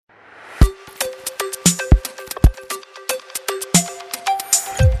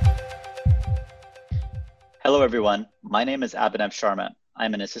Hello, everyone. My name is Abhinav Sharma.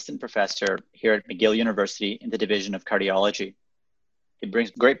 I'm an assistant professor here at McGill University in the Division of Cardiology. It brings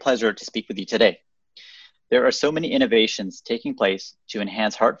great pleasure to speak with you today. There are so many innovations taking place to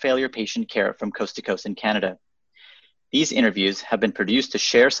enhance heart failure patient care from coast to coast in Canada. These interviews have been produced to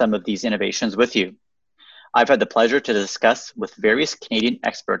share some of these innovations with you. I've had the pleasure to discuss with various Canadian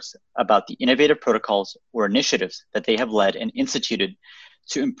experts about the innovative protocols or initiatives that they have led and instituted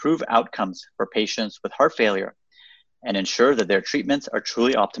to improve outcomes for patients with heart failure and ensure that their treatments are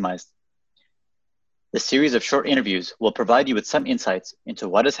truly optimized. The series of short interviews will provide you with some insights into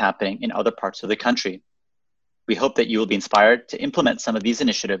what is happening in other parts of the country. We hope that you will be inspired to implement some of these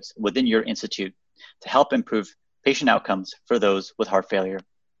initiatives within your institute to help improve patient outcomes for those with heart failure.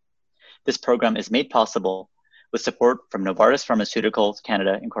 This program is made possible with support from Novartis Pharmaceuticals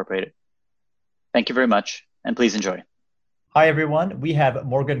Canada Incorporated. Thank you very much, and please enjoy. Hi, everyone. We have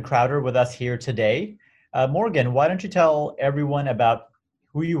Morgan Krauter with us here today. Morgan, why don't you tell everyone about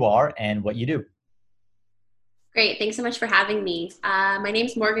who you are and what you do? Great. Thanks so much for having me. My name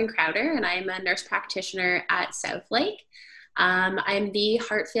is Morgan Krauter, and I'm a nurse practitioner at Southlake. I'm the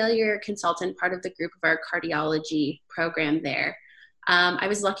heart failure consultant, part of the group of our cardiology program there. I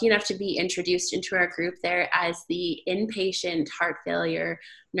was lucky enough to be introduced into our group there as the inpatient heart failure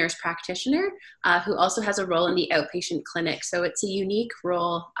nurse practitioner, who also has a role in the outpatient clinic. So it's a unique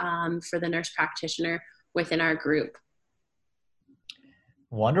role for the nurse practitioner within our group.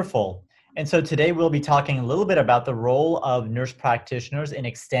 Wonderful. And so today we'll be talking a little bit about the role of nurse practitioners in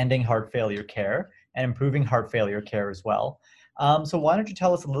extending heart failure care and improving heart failure care as well. So why don't you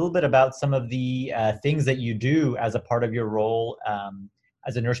tell us a little bit about some of the things that you do as a part of your role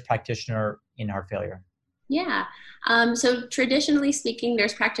as a nurse practitioner in heart failure? Yeah. So traditionally speaking,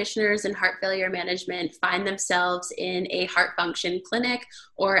 nurse practitioners in heart failure management find themselves in a heart function clinic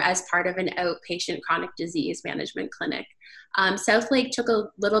or as part of an outpatient chronic disease management clinic. Southlake took a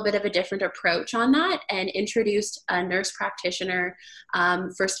little bit of a different approach on that and introduced a nurse practitioner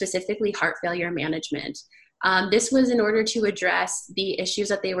for specifically heart failure management. This was in order to address the issues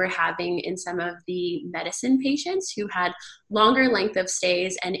that they were having in some of the medicine patients who had longer length of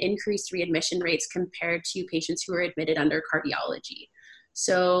stays and increased readmission rates compared to patients who were admitted under cardiology.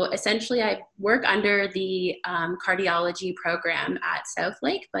 So essentially, I work under the cardiology program at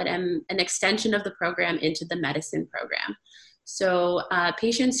Southlake, but am an extension of the program into the medicine program. So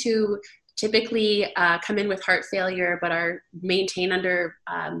patients who typically come in with heart failure but are maintained under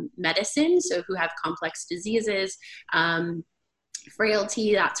medicine, so who have complex diseases,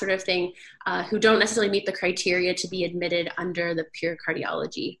 frailty, that sort of thing, who don't necessarily meet the criteria to be admitted under the pure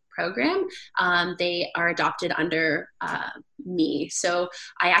cardiology program, they are adopted under me. So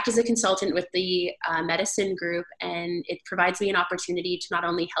I act as a consultant with the medicine group, and it provides me an opportunity to not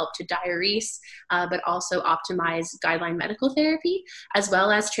only help to diurese, but also optimize guideline medical therapy, as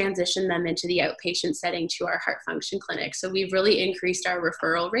well as transition them into the outpatient setting to our heart function clinic. So we've really increased our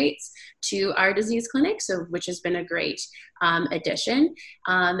referral rates to our disease clinic, which has been a great addition.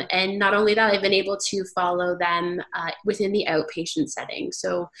 And not only that, I've been able to follow them within the outpatient setting.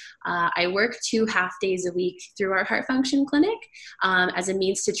 So I work 2 half days a week through our heart function clinic as a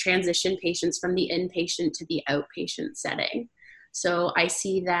means to transition patients from the inpatient to the outpatient setting. So I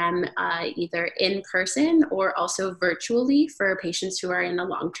see them either in person or also virtually for patients who are in a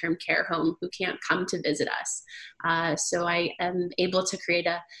long-term care home who can't come to visit us. So I am able to create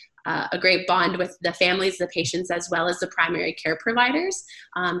a great bond with the families, the patients, as well as the primary care providers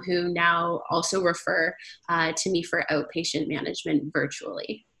who now also refer to me for outpatient management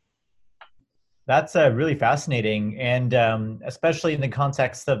virtually. That's really fascinating. And especially in the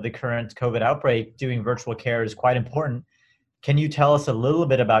context of the current COVID outbreak, doing virtual care is quite important. Can you tell us a little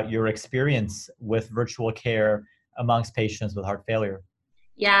bit about your experience with virtual care amongst patients with heart failure?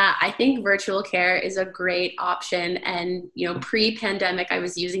 Yeah, I think virtual care is a great option. And, pre-pandemic, I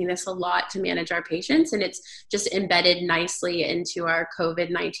was using this a lot to manage our patients, and it's just embedded nicely into our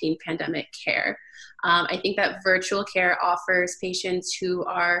COVID-19 pandemic care. I think that virtual care offers patients who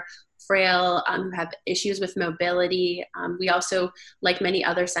are frail, who have issues with mobility. We also, like many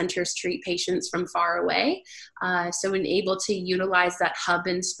other centers, treat patients from far away. So when able to utilize that hub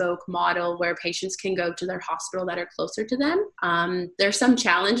and spoke model where patients can go to their hospital that are closer to them. There's some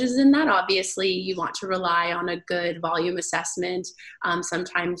challenges in that. Obviously, you want to rely on a good volume assessment.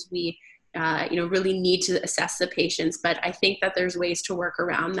 Sometimes we really need to assess the patients. But I think that there's ways to work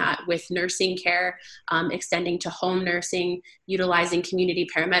around that with nursing care, extending to home nursing, utilizing community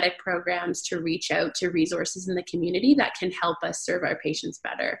paramedic programs to reach out to resources in the community that can help us serve our patients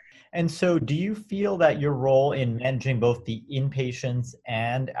better. And so do you feel that your role in managing both the inpatients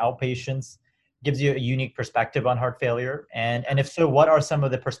and outpatients gives you a unique perspective on heart failure? And if so, what are some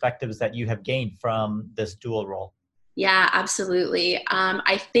of the perspectives that you have gained from this dual role? Yeah, absolutely.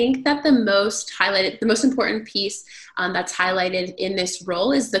 I think that the most important piece that's highlighted in this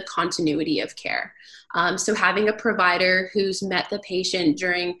role is the continuity of care. So having a provider who's met the patient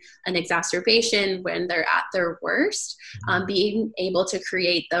during an exacerbation when they're at their worst, being able to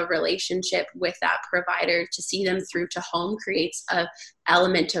create the relationship with that provider to see them through to home creates a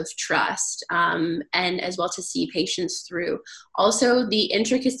element of trust, and as well to see patients through. Also, the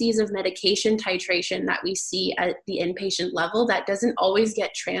intricacies of medication titration that we see at the inpatient level that doesn't always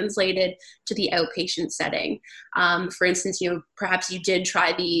get translated to the outpatient setting. For instance, perhaps you did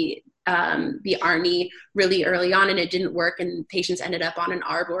try the ARNI really early on and it didn't work, and patients ended up on an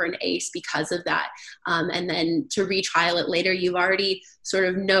ARB or an ACE because of that. And then to retrial it later, you already sort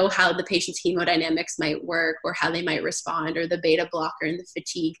of know how the patient's hemodynamics might work or how they might respond, or the beta blocker and the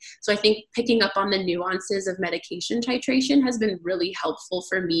fatigue. So I think picking up on the nuances of medication titration has been really helpful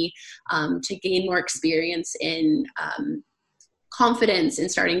for me to gain more experience in confidence in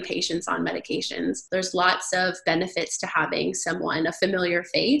starting patients on medications. There's lots of benefits to having someone, a familiar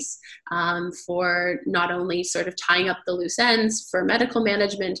face, for not only sort of tying up the loose ends for medical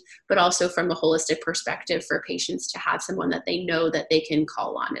management, but also from a holistic perspective for patients to have someone that they know that they can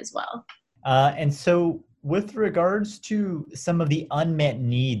call on as well. And so with regards to some of the unmet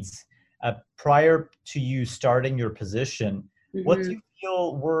needs prior to you starting your position, what do you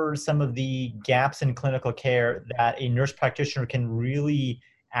feel were some of the gaps in clinical care that a nurse practitioner can really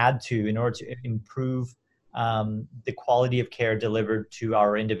add to in order to improve the quality of care delivered to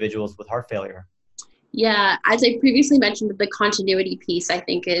our individuals with heart failure? Yeah, as I previously mentioned, the continuity piece, I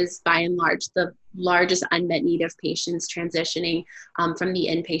think, is by and large the largest unmet need of patients transitioning from the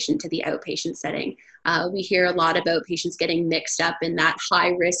inpatient to the outpatient setting. We hear a lot about patients getting mixed up in that high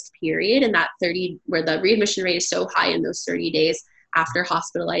risk period, and that 30, where the readmission rate is so high in those 30 days after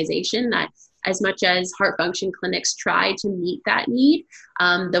hospitalization, that as much as heart function clinics try to meet that need,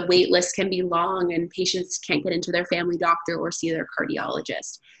 the wait list can be long and patients can't get into their family doctor or see their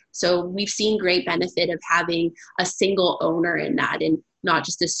cardiologist. So we've seen great benefit of having a single owner in that, and not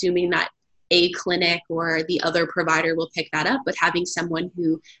just assuming that a clinic or the other provider will pick that up, but having someone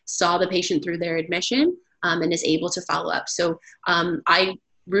who saw the patient through their admission and is able to follow up. So I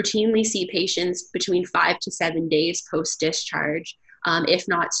routinely see patients between 5 to 7 days post-discharge, if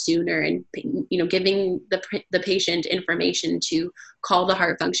not sooner, and giving the patient information to call the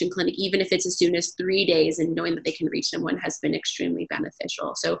heart function clinic, even if it's as soon as 3 days, and knowing that they can reach someone has been extremely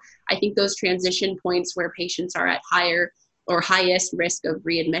beneficial. So I think those transition points where patients are at higher or highest risk of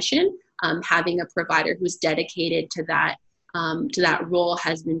readmission, having a provider who's dedicated to that role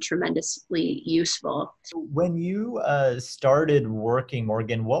has been tremendously useful. When you started working,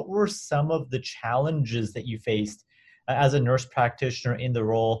 Morgan, what were some of the challenges that you faced as a nurse practitioner in the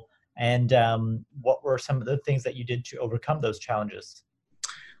role, and what were some of the things that you did to overcome those challenges?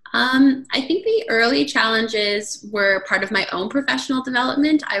 I think the early challenges were part of my own professional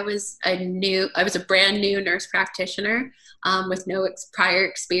development. I was a brand new nurse practitioner with no prior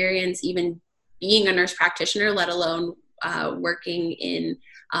experience, even being a nurse practitioner, let alone working in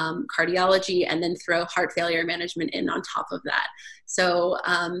cardiology, and then throw heart failure management in on top of that. So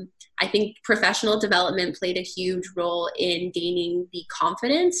I think professional development played a huge role in gaining the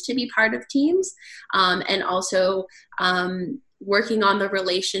confidence to be part of teams, and also working on the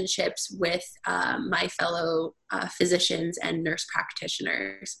relationships with my fellow physicians and nurse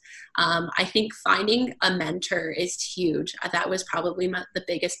practitioners. I think finding a mentor is huge. That was probably the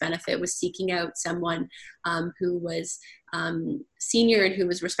biggest benefit, was seeking out someone who was senior and who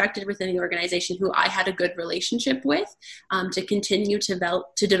was respected within the organization, who I had a good relationship with, to continue to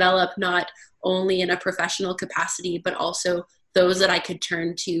develop not only in a professional capacity, but also those that I could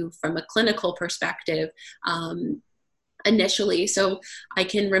turn to from a clinical perspective initially. So I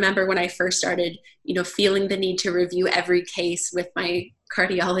can remember when I first started, feeling the need to review every case with my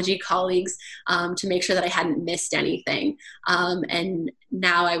cardiology colleagues to make sure that I hadn't missed anything. And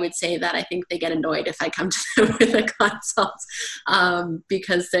now I would say that I think they get annoyed if I come to them with a consult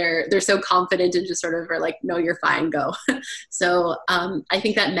because they're so confident and just sort of are like, no, you're fine, go. So I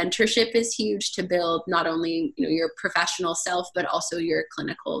think that mentorship is huge to build not only your professional self, but also your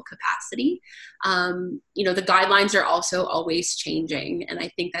clinical capacity. The guidelines are also always changing, and I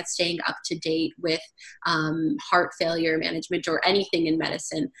think that staying up to date with heart failure management or anything in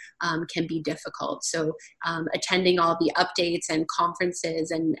medicine can be difficult. So attending all the updates and conferences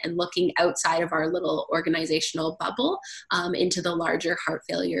differences and looking outside of our little organizational bubble into the larger heart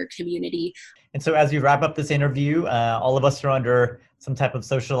failure community. And so as we wrap up this interview, all of us are under some type of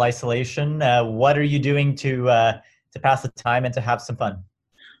social isolation. What are you doing to pass the time and to have some fun?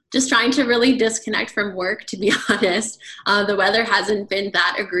 Just trying to really disconnect from work, to be honest. The weather hasn't been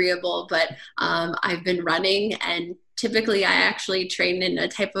that agreeable, but I've been running, and typically I actually train in a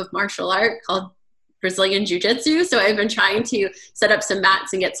type of martial art called Brazilian Jiu-Jitsu. So I've been trying to set up some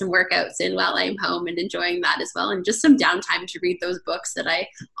mats and get some workouts in while I'm home and enjoying that as well. And just some downtime to read those books that I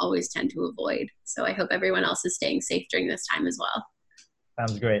always tend to avoid. So I hope everyone else is staying safe during this time as well.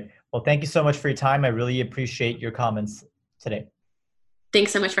 Sounds great. Well, thank you so much for your time. I really appreciate your comments today.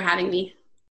 Thanks so much for having me.